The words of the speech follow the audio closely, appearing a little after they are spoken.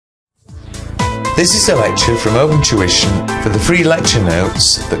This is a lecture from Open Tuition. For the free lecture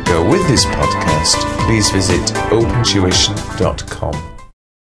notes that go with this podcast, please visit opentuition.com.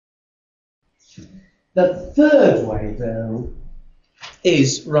 The third way, though,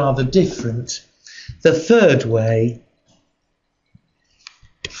 is rather different. The third way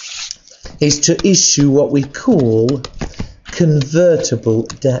is to issue what we call convertible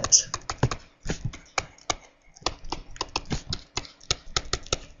debt.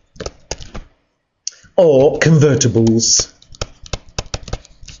 Or convertibles.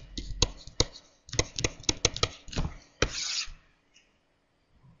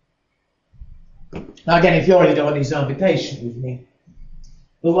 Now again, if you already don't want to be patient with me.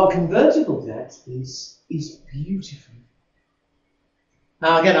 But what convertible debt is beautiful.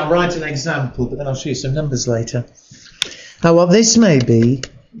 Now again, I'll write an example, but then I'll show you some numbers later. Now what this may be,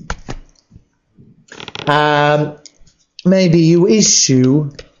 maybe you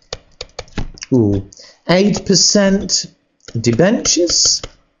issue 8% debentures,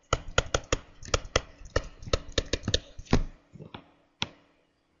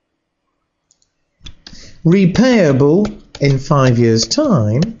 repayable in 5 years'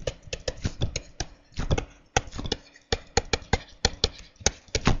 time,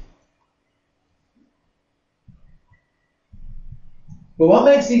 but what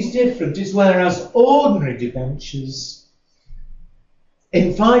makes these different is whereas ordinary debentures,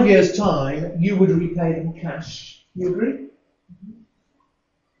 in 5 years' time, you would repay them cash. You agree?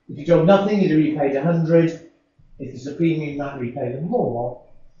 If you told nothing, you'd repay 100. If there's a premium, you might repay them more.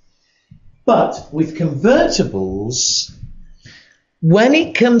 But with convertibles, when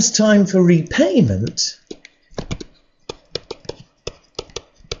it comes time for repayment,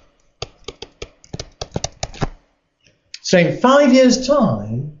 so in 5 years'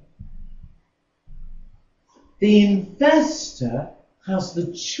 time, the investor has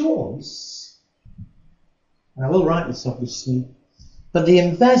the choice, and I will write this obviously, but the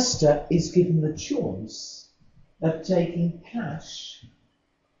investor is given the choice of taking cash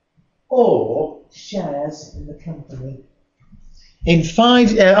or shares in the company.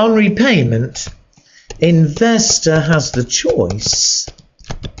 On repayment, investor has the choice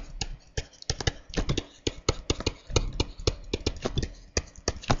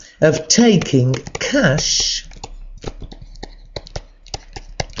of taking cash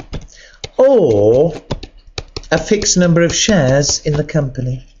or a fixed number of shares in the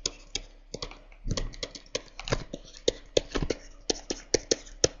company.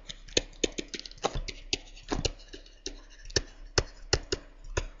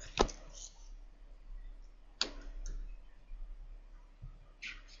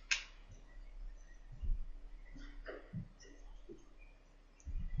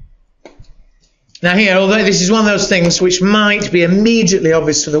 Now here, although this is one of those things which might be immediately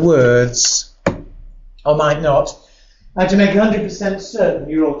obvious to the words, or might not, I have to make 100% certain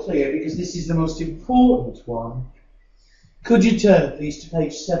you're all clear, because this is the most important one. Could you turn, please, to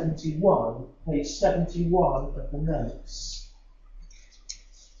page 71, page 71 of the notes.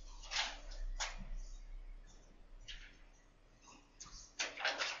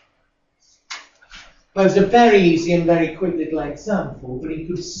 Well, it's a very easy and very quick little example, but you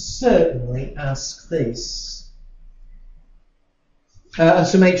could certainly ask this. And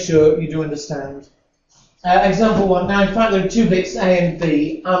so make sure you do understand. Example 1. Now, in fact, there are two bits, A and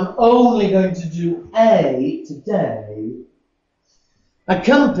B. I'm only going to do A today. A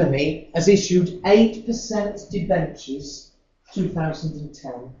company has issued 8% debentures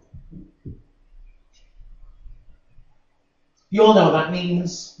 2010. You all know what that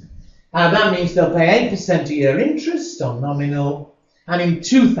means. That means they'll pay 8% a year interest on nominal, and in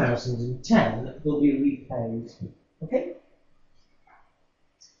 2010 they'll be repaid. Okay?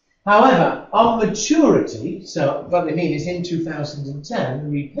 However, on maturity, so what they mean is in 2010,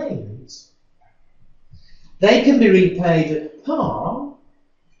 repayments, they can be repaid at par,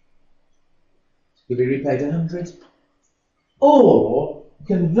 could be repaid 100, or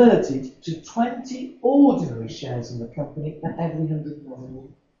converted to 20 ordinary shares in the company at every 100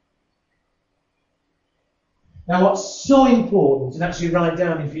 nominal. Now, what's so important, and actually write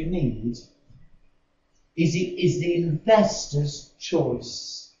down if you need, is the investor's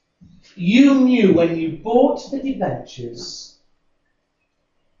choice. You knew when you bought the debentures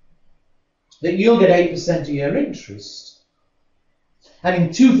that you'll get 8% a year interest, and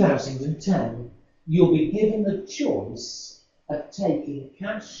in 2010 you'll be given the choice of taking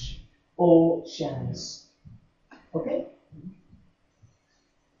cash or shares. Okay?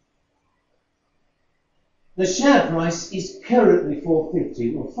 The share price is currently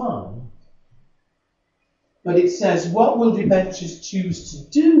 450. Well, fine. But it says, what will debentures choose to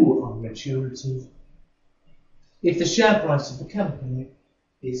do on maturity if the share price of the company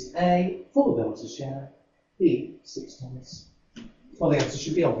is A, $4 a share, B, $6? Well, the answer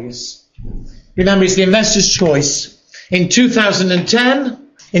should be obvious. Remember, it's the investor's choice. In 2010,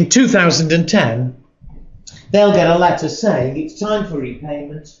 they'll get a letter saying it's time for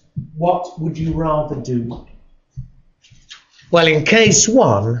repayment. What would you rather do? Well, in case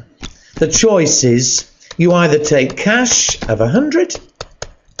 1, the choice is you either take cash of 100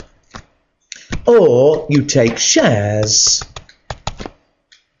 or you take shares.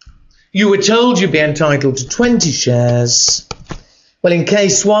 You were told you'd be entitled to 20 shares. Well, in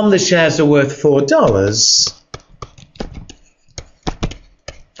case 1, the shares are worth $4.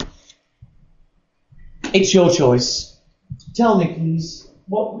 It's your choice. Tell me, please,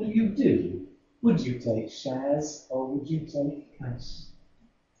 what will you do? Would you take shares or would you take cash?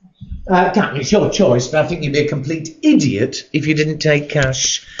 It's your choice, but I think you'd be a complete idiot if you didn't take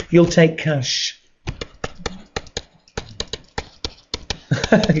cash. You'll take cash.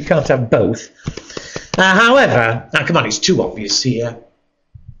 You can't have both. However, now come on, it's too obvious here.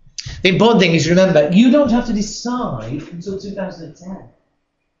 The important thing is, remember, you don't have to decide until 2010.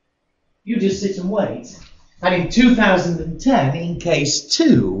 You just sit and wait. And in 2010, in case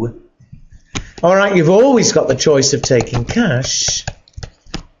 2, all right, you've always got the choice of taking cash.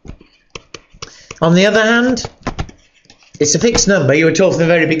 On the other hand, it's a fixed number. You were told from the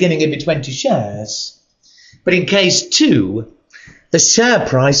very beginning it'd be 20 shares. But in case 2, the share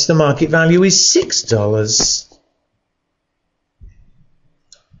price, the market value, is $6.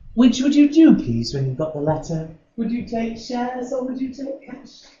 Which would you do, please, when you got the letter? Would you take shares or would you take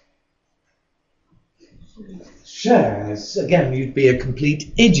cash? Shares. Again, you'd be a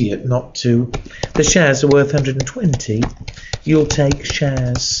complete idiot not to. The shares are worth 120. You'll take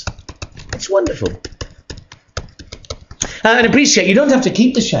shares. It's wonderful. And appreciate, you don't have to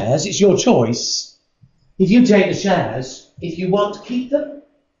keep the shares. It's your choice. If you take the shares, if you want, keep them,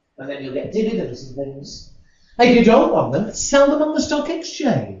 and then you'll get dividends and things. If you don't want them, sell them on the stock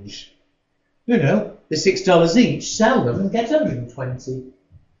exchange. You know, they're $6 each. Sell them and get 120.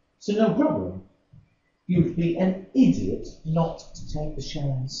 So no problem. You'd be an idiot not to take the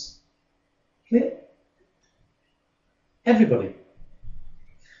shares. Clear? Everybody.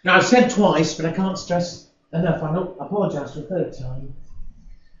 Now, I've said twice, but I can't stress enough. I apologise for a third time.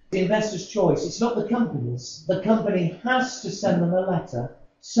 The investor's choice, it's not the company's. The company has to send them a letter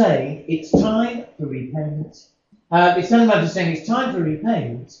saying it's time for repayment. If send them a letter saying it's time for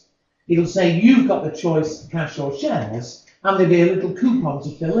repayment, it'll say you've got the choice, cash or shares, and there'll be a little coupon to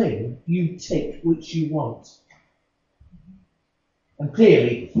fill in. You tick which you want. And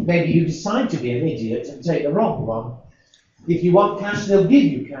clearly, maybe you decide to be an idiot and take the wrong one. If you want cash, they'll give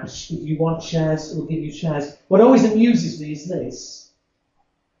you cash. If you want shares, they'll give you shares. What always amuses me is this.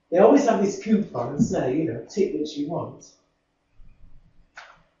 They always have this coupon and say, you know, tick which you want.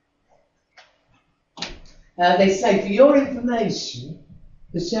 They say, for your information,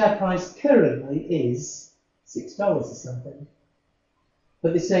 the share price currently is $6 or something.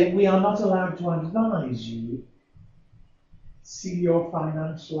 But they say, we are not allowed to advise you. See your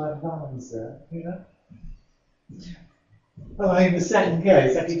financial advisor, you know? Well, in the second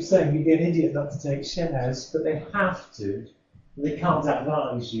case, I keep saying you'd be an idiot not to take shares, but they have to. They can't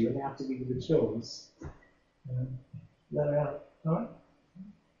advise you, and they have to give you the choice. There we are. All right?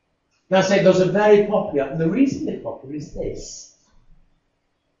 Now, I say those are very popular, and the reason they're popular is this.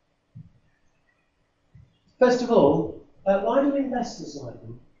 First of all, why do investors like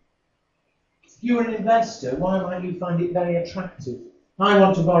them? If you're an investor, why might you find it very attractive? I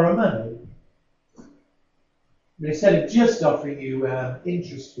want to borrow money. But instead of just offering you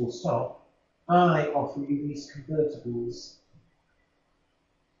interest full stop, I offer you these convertibles.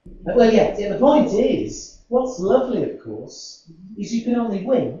 Well, yeah, the point is, what's lovely, of course, is you can only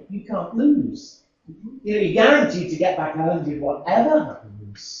win, you can't lose. You know, you're guaranteed to get back 100 whatever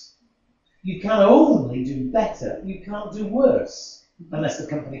happens. You can only do better, you can't do worse, unless the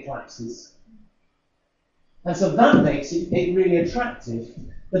company collapses. And so that makes it really attractive.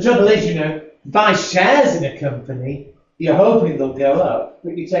 The trouble is, you know, buy shares in a company, you're hoping they'll go up,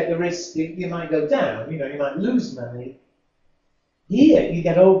 but you take the risk you might go down, you know, you might lose money. Here, you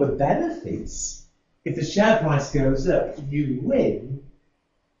get all the benefits. If the share price goes up, you win,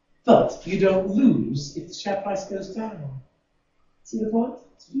 but you don't lose if the share price goes down. See the point?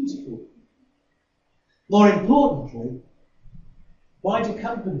 It's beautiful. More importantly, why do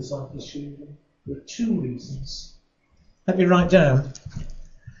companies like issuing them? There are 2 reasons. Let me write down.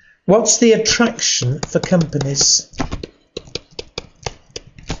 What's the attraction for companies?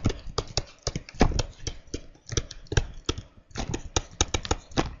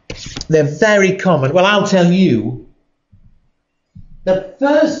 They're very common. Well, I'll tell you, the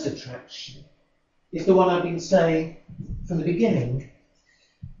first attraction is the one I've been saying from the beginning,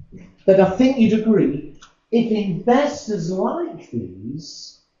 that I think you'd agree, if investors like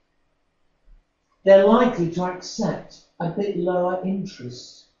these, they're likely to accept a bit lower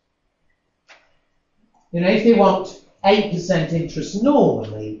interest. You know, if they want 8% interest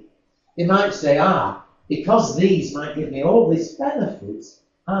normally, they might say, because these might give me all this benefit,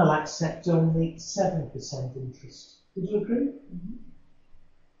 I'll accept only 7% interest. Would you agree? Mm-hmm.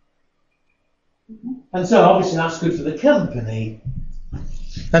 Mm-hmm. And so obviously that's good for the company.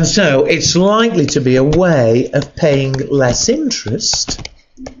 And so it's likely to be a way of paying less interest.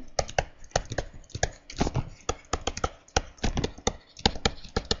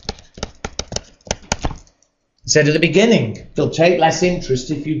 I said at the beginning, they'll take less interest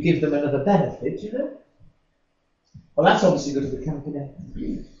if you give them another benefit, you know. Well, that's obviously good for the company.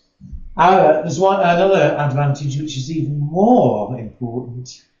 However, there's another advantage which is even more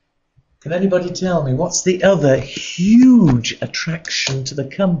important. Can anybody tell me what's the other huge attraction to the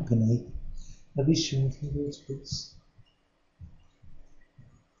company of issuing convertibles?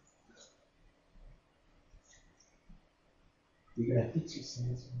 You're going to hit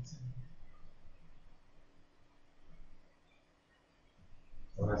yourselves.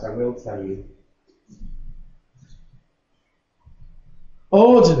 Well, as I will tell you.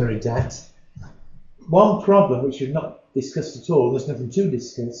 Ordinary debt. One problem which we've not discussed at all, there's nothing to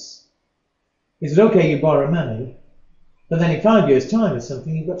discuss, is that okay, you borrow money, but then in 5 years' time or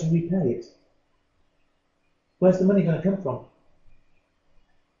something, you've got to repay it. Where's the money going to come from?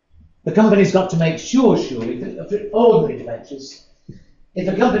 The company's got to make sure, surely, for ordinary debentures, if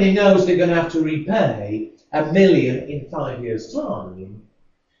a company knows they're going to have to repay $1 million in 5 years' time,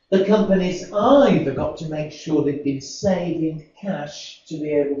 the company's either got to make sure they've been saving cash to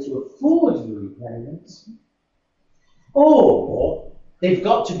be able to afford the repayment, or they've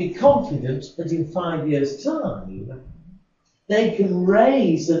got to be confident that in 5 years' time they can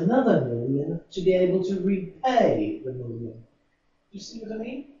raise another $1 million to be able to repay the $1 million. Do you see what I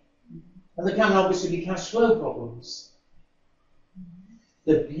mean? And there can obviously be cash flow problems.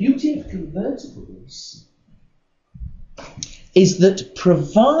 The beauty of convertibles is that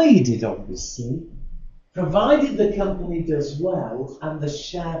provided the company does well and the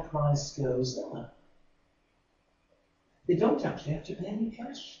share price goes up, they don't actually have to pay any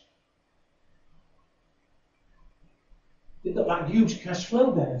cash. They've got that huge cash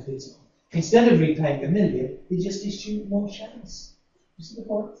flow benefit. Instead of repaying $1 million, they just issue more shares. You see the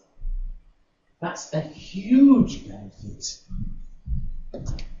point? That's a huge benefit.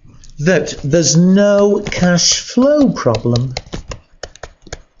 That there's no cash flow problem.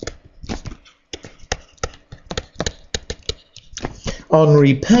 On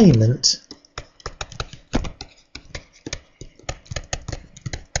repayment,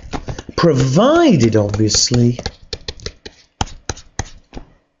 provided obviously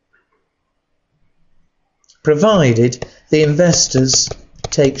the investors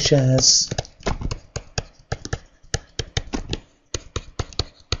take shares.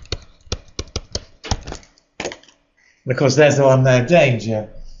 Because there's the one there, danger.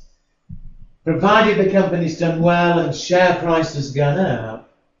 Provided the company's done well and share price has gone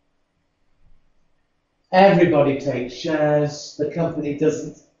up, everybody takes shares, the company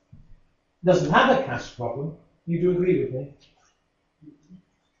doesn't have a cash problem. You do agree with me?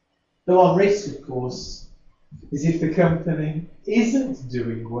 The one risk, of course, is if the company isn't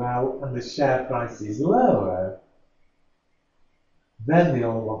doing well and the share price is lower, then they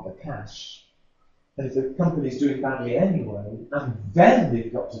all want the cash. And if the company's doing badly anyway, and then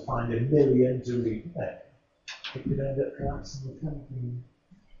they've got to find $1 million to repay, it could end up collapsing the company.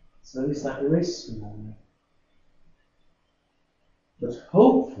 So there's that risk there. But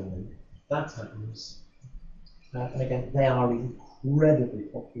hopefully that happens. And again, they are incredibly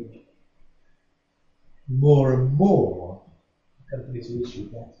popular. More and more companies who issue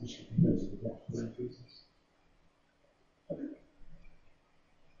debt, issue convertible debt.